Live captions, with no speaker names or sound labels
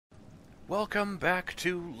Welcome back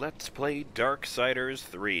to Let's Play Darksiders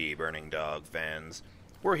 3, Burning Dog fans.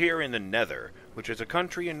 We're here in the Nether, which is a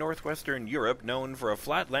country in northwestern Europe known for a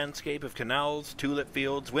flat landscape of canals, tulip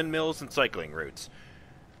fields, windmills, and cycling routes.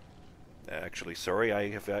 Actually, sorry,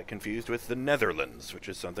 I have got confused with the Netherlands, which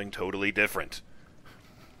is something totally different.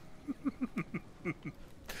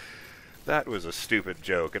 That was a stupid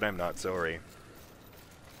joke, and I'm not sorry.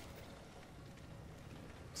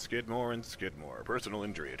 Skidmore and Skidmore, personal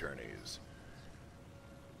injury attorneys.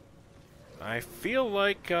 I feel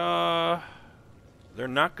like, they're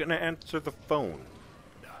not gonna answer the phone.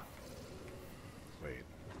 Wait.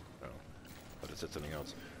 Oh. What is it? Something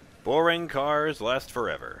else. Boring cars last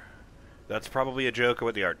forever. That's probably a joke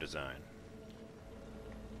about the art design.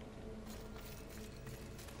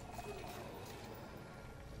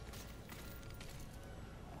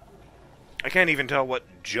 I can't even tell what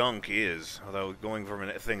junk is, although going from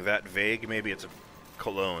a thing that vague, maybe it's a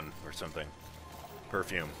cologne or something.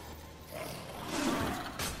 Perfume.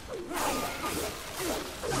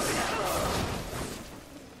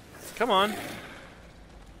 Come on.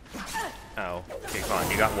 Ow. Okay, fine,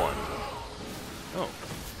 you got one. Oh.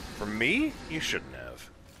 For me? You shouldn't have.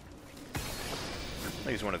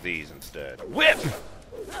 I'll use one of these instead. Whip!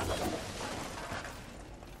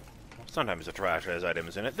 Sometimes the trash has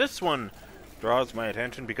items in it. This one draws my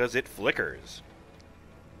attention because it flickers.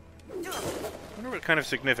 I wonder what kind of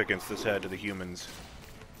significance this had to the humans.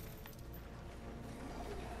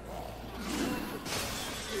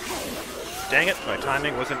 Dang it, my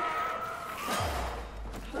timing wasn't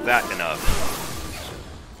that enough.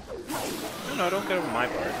 No, don't get over my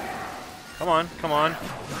part. Come on, come on.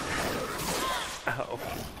 Ow.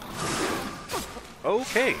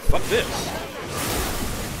 Okay, fuck this.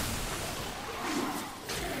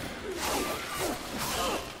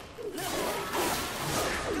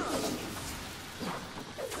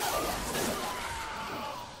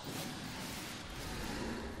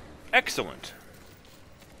 Excellent.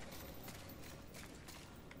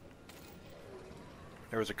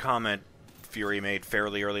 There was a comment Fury made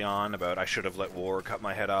fairly early on about I should have let War cut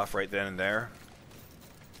my head off right then and there.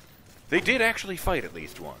 They did actually fight at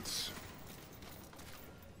least once.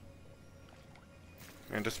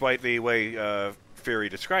 And despite the way Fury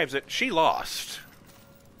describes it, she lost.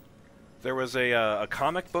 There was a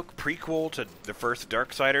comic book prequel to the first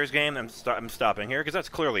Darksiders game. I'm stopping here because that's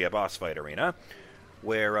clearly a boss fight arena.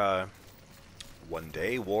 Where, one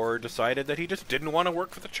day, War decided that he just didn't want to work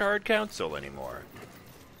for the Charred Council anymore.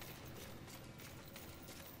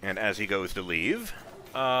 And as he goes to leave,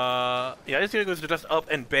 as he goes to dust up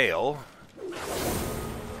and bail,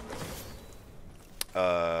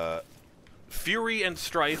 Fury and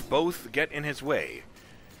Strife both get in his way.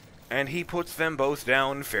 And he puts them both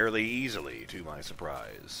down fairly easily, to my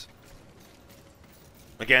surprise.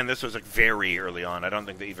 Again, this was very early on. I don't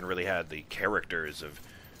think they even really had the characters of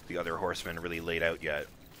the other horsemen really laid out yet.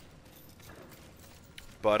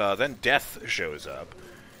 But then Death shows up,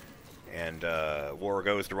 and War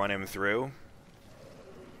goes to run him through,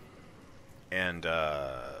 and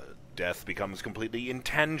Death becomes completely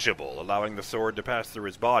intangible, allowing the sword to pass through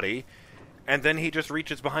his body, and then he just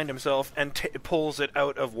reaches behind himself and pulls it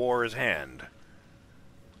out of War's hand.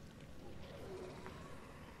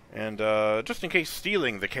 And, just in case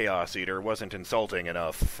stealing the Chaos Eater wasn't insulting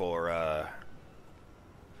enough for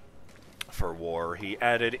War, he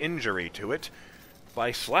added injury to it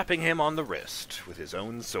by slapping him on the wrist with his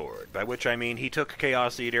own sword, by which I mean he took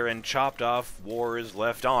Chaos Eater and chopped off War's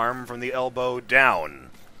left arm from the elbow down,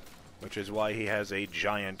 which is why he has a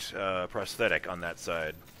giant, prosthetic on that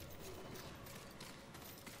side.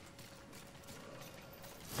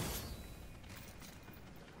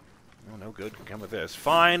 Oh, no good can come with this.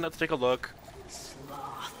 Fine, let's take a look.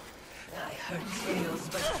 Sloth. I heard tales,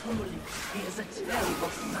 but truly, he is a terrible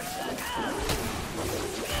sight.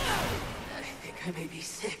 I think I may be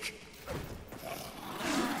sick.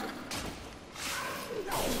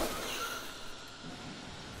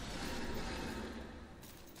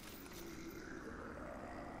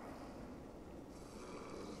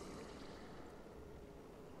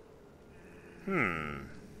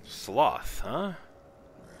 Sloth, huh?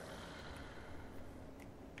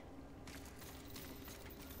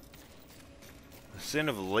 Sin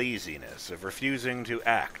of laziness, of refusing to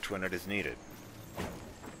act when it is needed.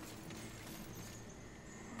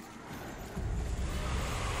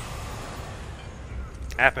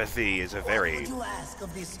 Apathy is a very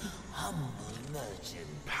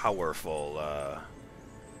powerful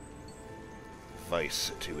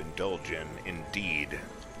vice to indulge in, indeed.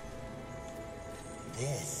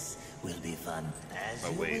 This will be fun as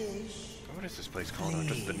Oh, you wait. wish. What is this place called?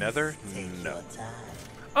 Just the Please Nether? take No. your time.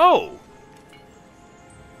 Oh!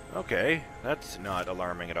 Okay, that's not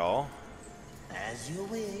alarming at all. As you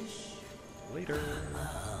wish. Later.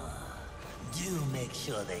 Do make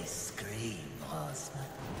sure they scream, horseman.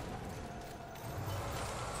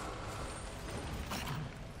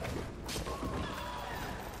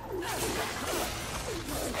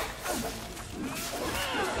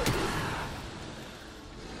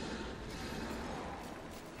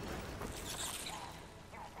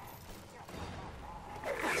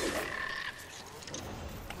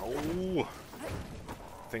 Oh,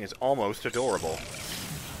 thing is almost adorable.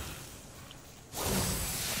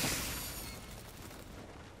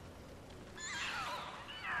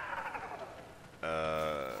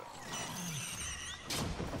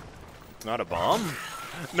 It's not a bomb?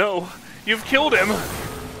 No, you've killed him!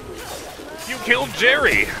 You killed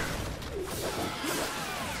Jerry!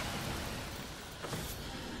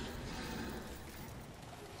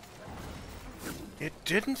 It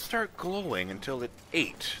didn't start glowing until it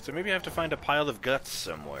ate, so maybe I have to find a pile of guts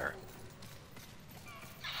somewhere.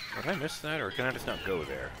 Did I miss that, or can I just not go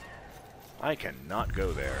there? I cannot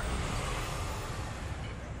go there.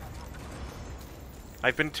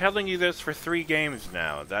 I've been telling you this for 3 games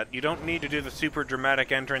now, that you don't need to do the super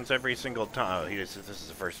dramatic entrance every single time. Oh, this is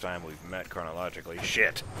the first time we've met chronologically.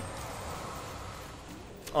 Shit!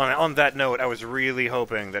 On that note, I was really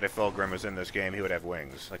hoping that if Fulgrim was in this game, he would have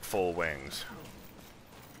wings. Like, full wings.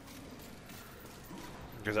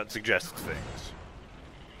 Because that suggests things.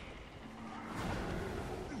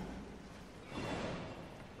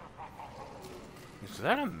 Is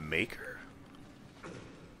that a maker?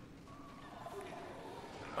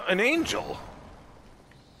 An angel?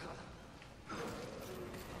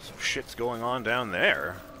 Some shit's going on down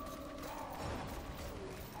there.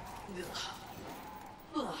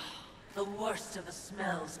 The worst of the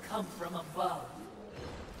smells come from above.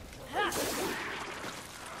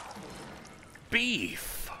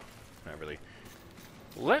 Beef! Not really.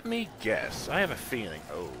 Let me guess. I have a feeling.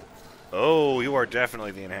 Oh. Oh, you are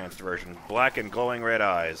definitely the enhanced version. Black and glowing red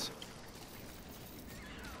eyes.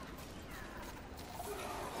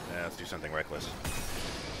 Yeah, let's do something reckless.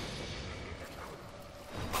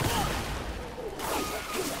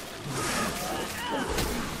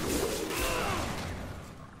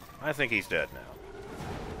 I think he's dead now.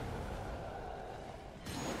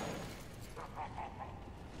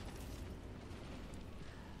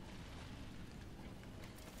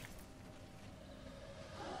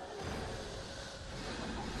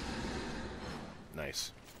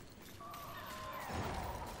 Nice.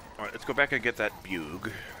 Alright, let's go back and get that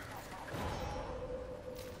bug.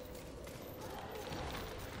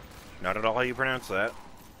 Not at all how you pronounce that.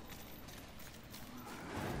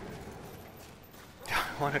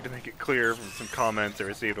 I wanted to make it clear from some comments I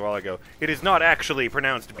received a while ago. It is not actually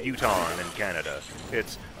pronounced Buton in Canada.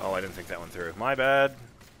 It's... Oh, I didn't think that one through. My bad.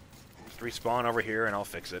 Just respawn over here and I'll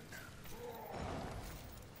fix it.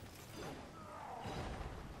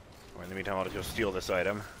 Or in the meantime, I'll just go steal this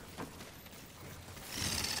item.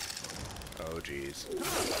 Oh, jeez.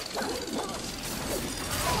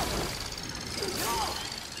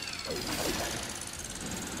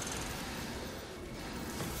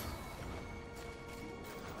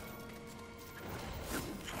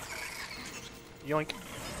 Yoink.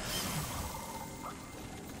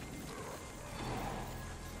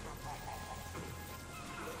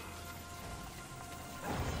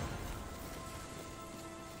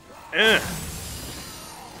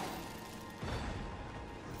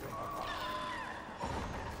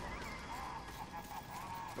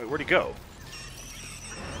 Wait, where'd he go?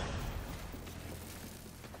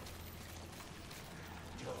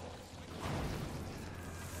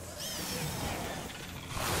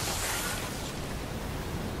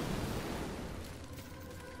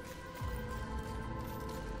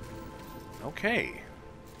 Okay.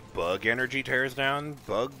 Bug energy tears down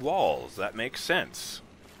bug walls. That makes sense.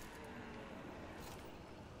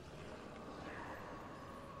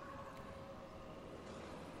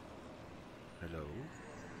 Hello?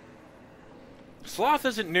 Sloth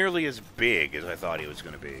isn't nearly as big as I thought he was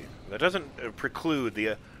going to be. That doesn't preclude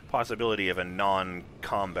the possibility of a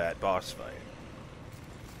non-combat boss fight.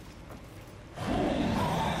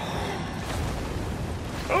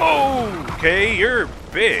 Okay, you're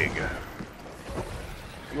big.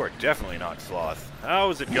 You are definitely not Sloth.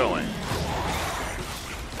 How's it going?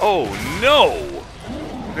 Oh, no!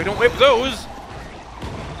 Okay, don't whip those!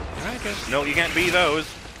 Can I guess? No, you can't be those.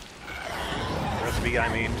 Recipe, I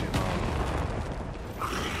mean.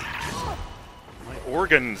 My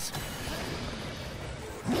organs.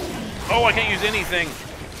 Oh, I can't use anything.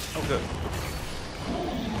 Oh, good.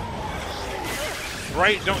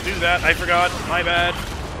 Right, don't do that. I forgot. My bad.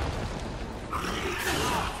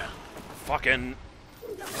 Fucking...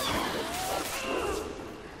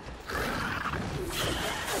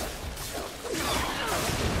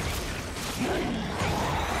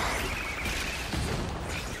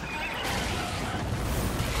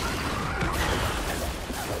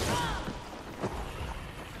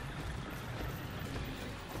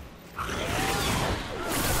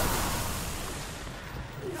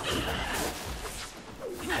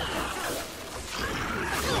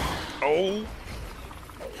 Oh!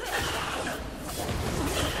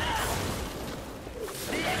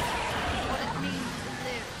 What it means to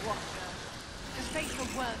live, Watcher. To face a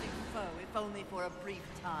worthy foe, if only for a brief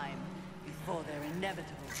time, before their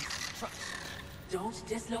inevitable destruction. Don't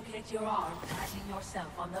dislocate your arm patting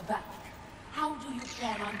yourself on the back. How do you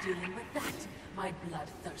plan on dealing with that, my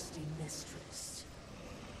bloodthirsty mistress?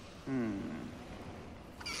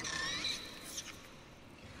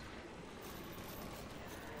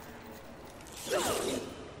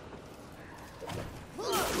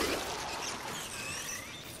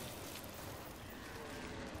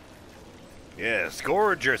 Yes,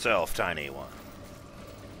 gorge yourself, tiny one.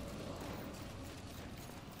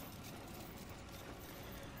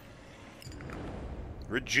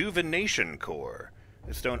 Rejuvenation Core.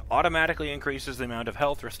 This stone automatically increases the amount of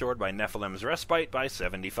health restored by Nephilim's Respite by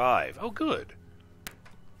 75. Oh, good.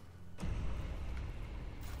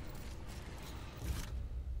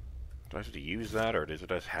 Do I have to use that, or does it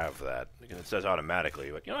just have that? Because it says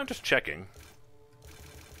automatically, but, you know, I'm just checking.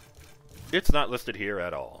 It's not listed here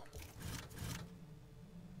at all.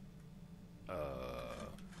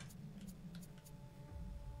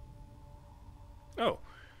 Oh.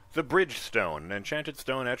 The Bridge Stone, an enchanted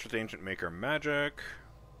stone etched with ancient maker magic.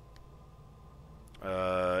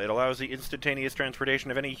 It allows the instantaneous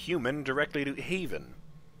transportation of any human directly to Haven.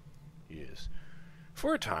 Yes.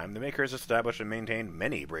 For a time, the maker has established and maintained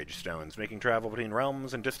many bridge stones, making travel between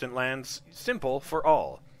realms and distant lands simple for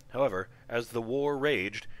all. However, as the war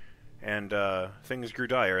raged and things grew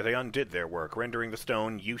dire, they undid their work, rendering the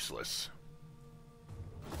stone useless.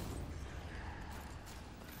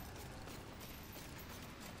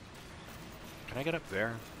 Can I get up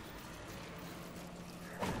there?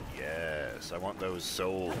 Yes, I want those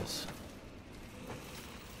souls.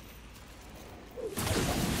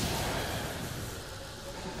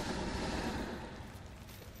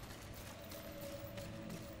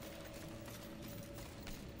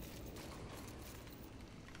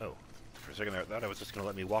 Oh, for a second there, I thought I was just going to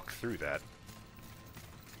let me walk through that.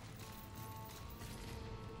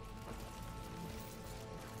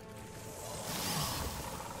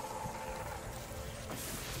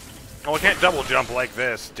 Oh, I can't double jump like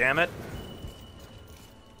this, damn it.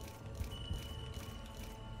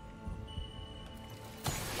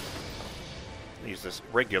 Use this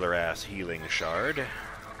regular ass healing shard.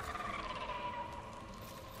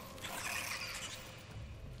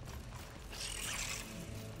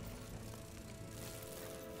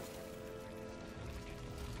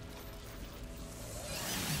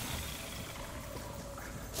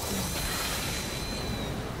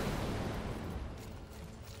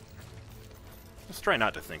 Let's try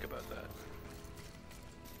not to think about that.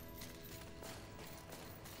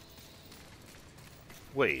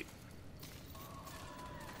 Wait.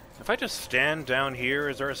 If I just stand down here,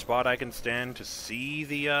 is there a spot I can stand to see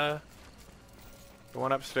the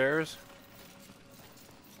one upstairs?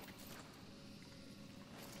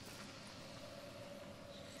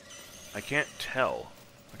 I can't tell.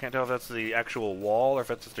 I can't tell if that's the actual wall or if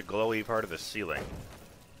that's just a glowy part of the ceiling.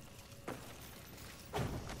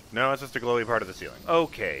 No, it's just a glowy part of the ceiling.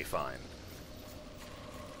 Okay, fine.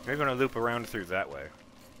 We're going to loop around through that way.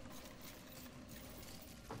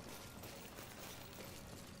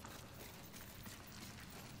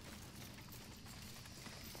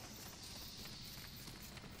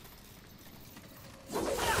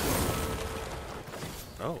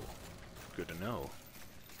 Oh, good to know.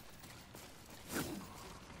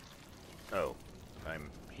 Oh, I'm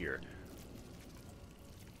here.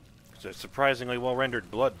 It's a surprisingly well-rendered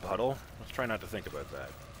blood puddle. Let's try not to think about that.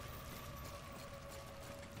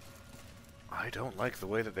 I don't like the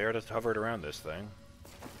way that they're just hovered around this thing.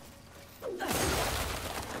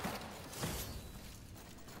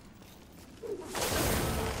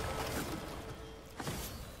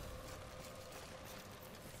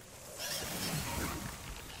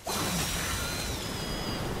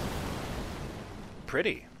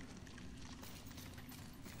 Pretty.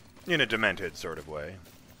 In a demented sort of way.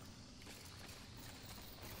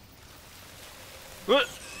 What?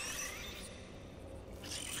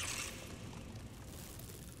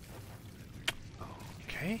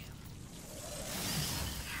 Okay.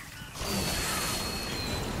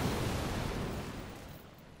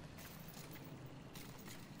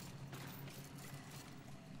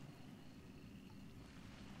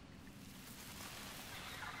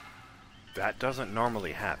 That doesn't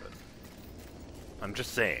normally happen. I'm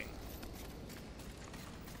just saying.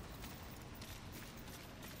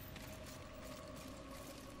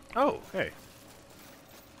 Oh, hey.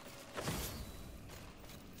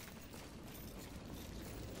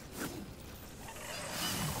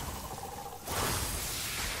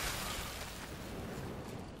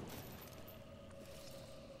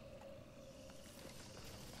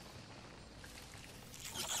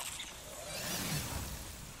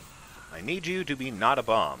 I need you to be not a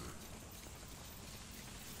bomb.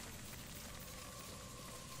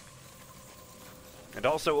 And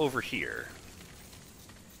also over here.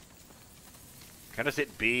 Can I just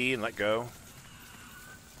hit B and let go?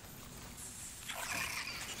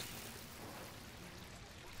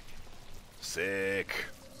 Sick.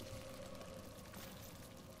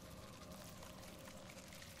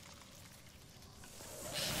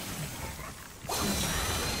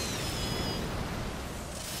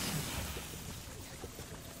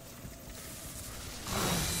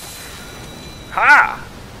 Ha!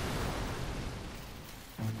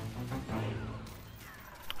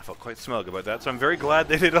 I felt quite smug about that, so I'm very glad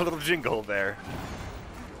they did a little jingle there.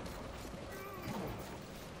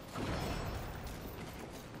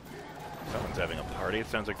 Someone's having a party. It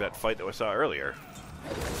sounds like that fight that we saw earlier.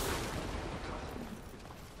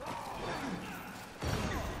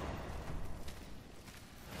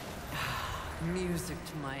 Music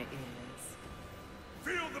to my ears.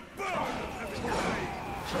 Feel the burn of heaven's rage!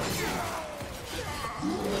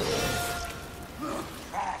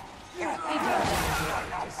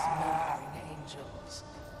 Smoldering angels.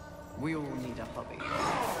 We all need a hobby.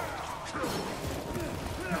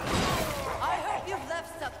 I hope you've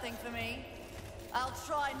left something for me. I'll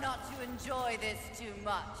try not to enjoy this too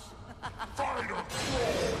much.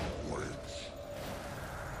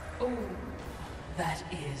 Oh, that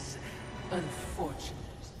is unfortunate.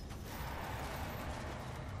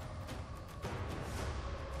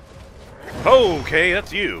 Okay,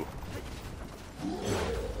 that's you.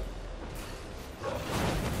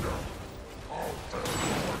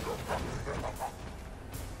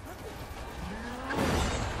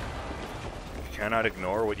 Cannot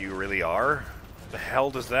ignore what you really are? What the hell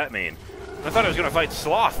does that mean? I thought I was gonna fight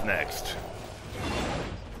Sloth next.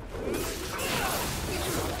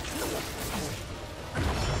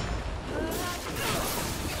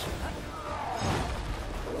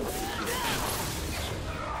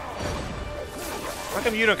 How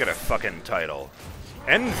come you don't get a fucking title?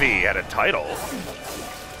 Envy had a title.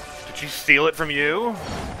 Did she steal it from you?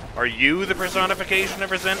 Are you the personification of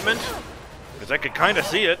resentment? Because I could kind of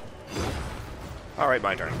see it. Alright,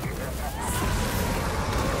 my turn.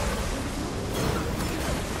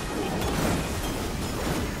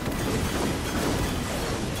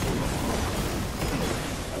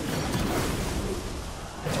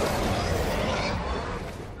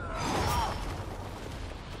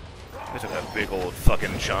 I took a big old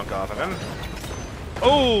fucking chunk off of him.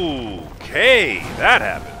 Okay, that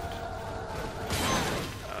happened.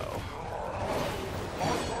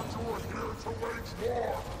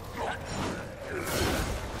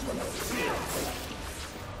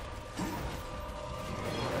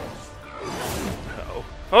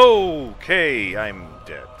 Okay, I'm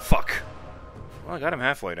dead. Fuck. Well, I got him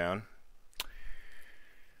halfway down.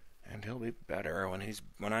 And he'll be better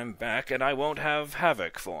when I'm back and I won't have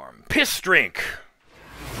Havoc form. Piss drink!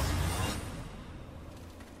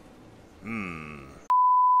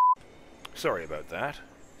 Sorry about that.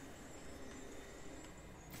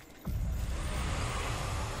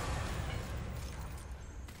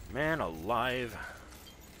 Man alive.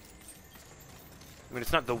 I mean,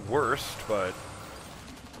 it's not the worst, but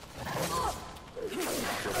I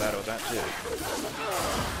feel bad about that too.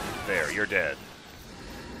 There, you're dead.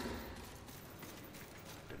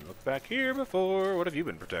 Didn't look back here before. What have you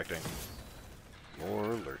been protecting?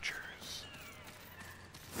 More lurchers.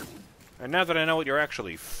 And now that I know what you're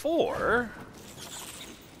actually for...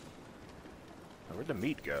 Where'd the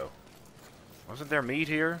meat go? Wasn't there meat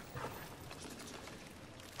here?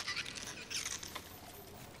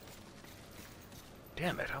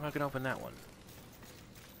 Damn it, how am I going to open that one?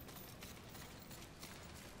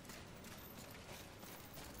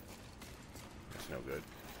 That's no good.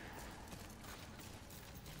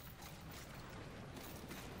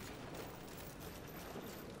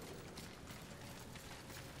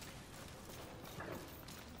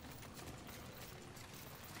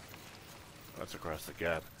 That's across the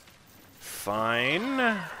gap. Fine.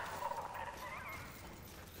 I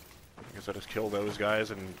guess I'll just kill those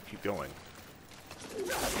guys and keep going.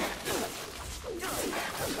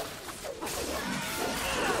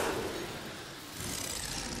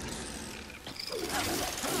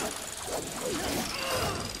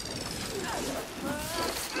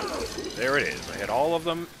 There it is. I hit all of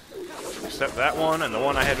them, except that one and the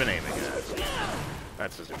one I had been aiming at.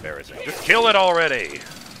 That's just embarrassing. Just kill it already!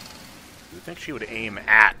 You'd think she would aim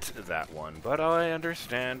at that one, but I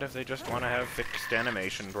understand if they just want to have fixed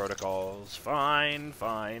animation protocols. Fine,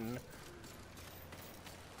 fine.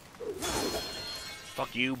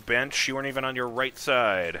 Fuck you, bench. You weren't even on your right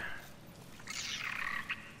side.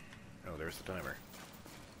 Oh, there's the timer.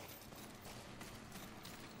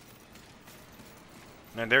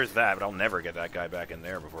 And there's that, but I'll never get that guy back in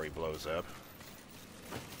there before he blows up.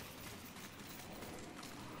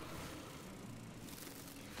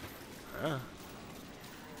 Huh.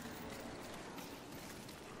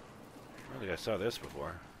 I don't think I saw this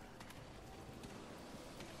before.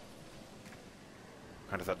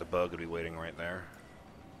 Kinda thought the bug would be waiting right there.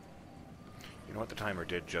 You know what, the timer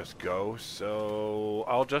did just go, so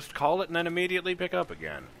I'll just call it and then immediately pick up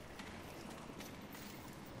again.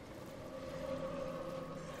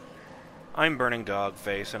 I'm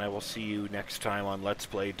BurningDogFace, and I will see you next time on Let's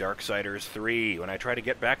Play Darksiders 3, when I try to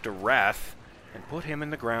get back to Wrath and put him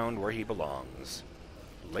in the ground where he belongs.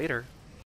 Later.